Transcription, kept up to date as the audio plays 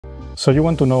So you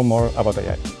want to know more about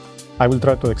AI. I will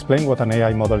try to explain what an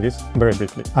AI model is very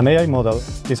briefly. An AI model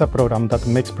is a program that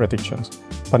makes predictions,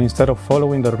 but instead of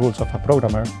following the rules of a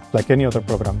programmer, like any other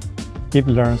program, it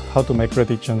learns how to make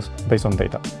predictions based on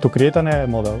data. To create an AI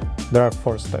model, there are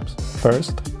 4 steps.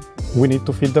 First, we need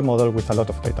to feed the model with a lot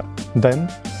of data.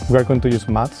 Then, we are going to use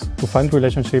maths to find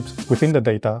relationships within the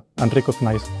data and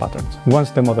recognize patterns.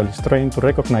 Once the model is trained to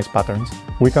recognize patterns,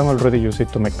 we can already use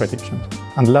it to make predictions.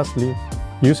 And lastly,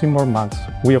 using more maths,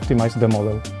 we optimize the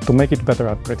model to make it better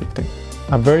at predicting.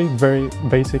 A very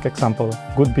basic example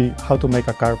would be how to make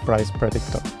a car price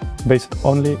predictor, based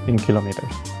only in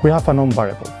kilometers. We have a known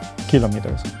variable,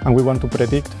 kilometers, and we want to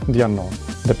predict the unknown,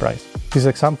 the price. This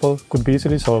example could be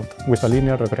easily solved with a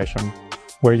linear regression,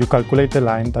 where you calculate the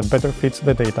line that better fits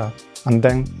the data and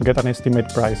then get an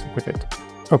estimate price with it.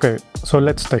 Okay, so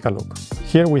let's take a look.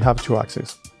 Here we have 2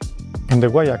 axes. In the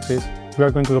y-axis, we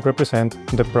are going to represent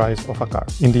the price of a car.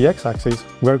 In the x-axis,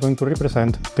 we are going to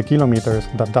represent the kilometers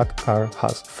that that car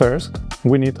has. First,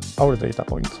 we need our data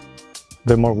points.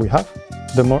 The more we have,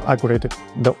 the more accurate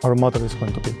our model is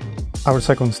going to be. Our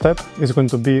second step is going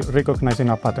to be recognizing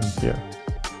a pattern here,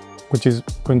 which is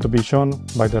going to be shown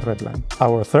by the red line.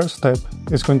 Our third step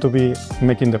is going to be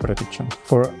making the prediction.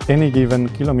 For any given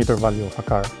kilometer value of a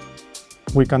car,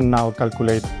 we can now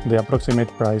calculate the approximate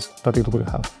price that it will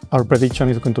have. Our prediction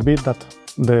is going to be that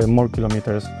the more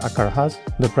kilometers a car has,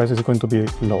 the price is going to be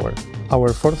lower.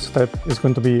 Our fourth step is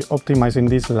going to be optimizing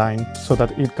this line so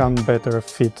that it can better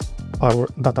fit our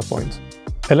data points.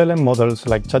 LLM models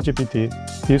like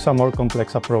ChatGPT use a more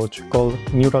complex approach called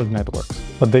neural networks,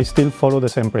 but they still follow the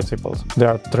same principles. They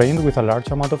are trained with a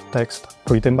large amount of text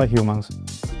written by humans.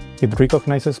 It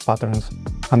recognizes patterns,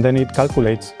 and then it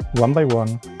calculates one by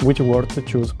one which word to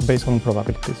choose based on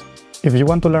probabilities. If you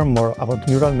want to learn more about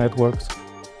neural networks,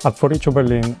 at For-each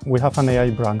Berlin we have an AI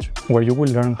branch where you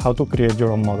will learn how to create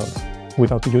your own models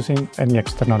without using any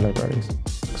external libraries.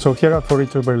 So here at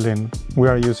For-each Berlin we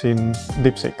are using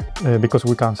Deepsick because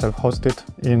we can self-host it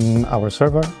in our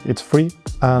server. It's free,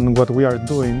 and what we are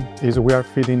doing is we are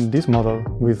feeding this model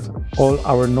with all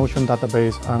our Notion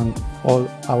database and all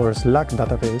our Slack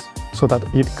database so that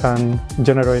it can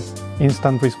generate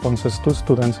instant responses to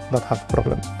students that have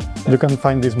problems. You can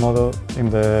find this model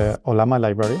in the Ollama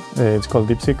library. It's called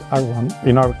Deepsick R1.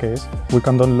 In our case, we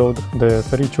can download the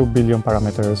 32 billion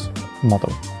parameters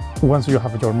model. Once you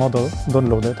have your model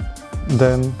downloaded,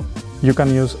 then you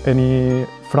can use any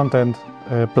front-end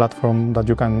platform that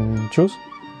you can choose.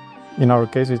 In our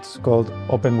case, it's called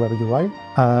OpenWebUI.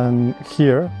 And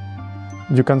here,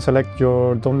 you can select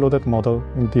your downloaded model,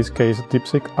 in this case,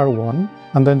 Deepsick R1,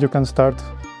 and then you can start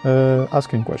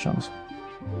asking questions.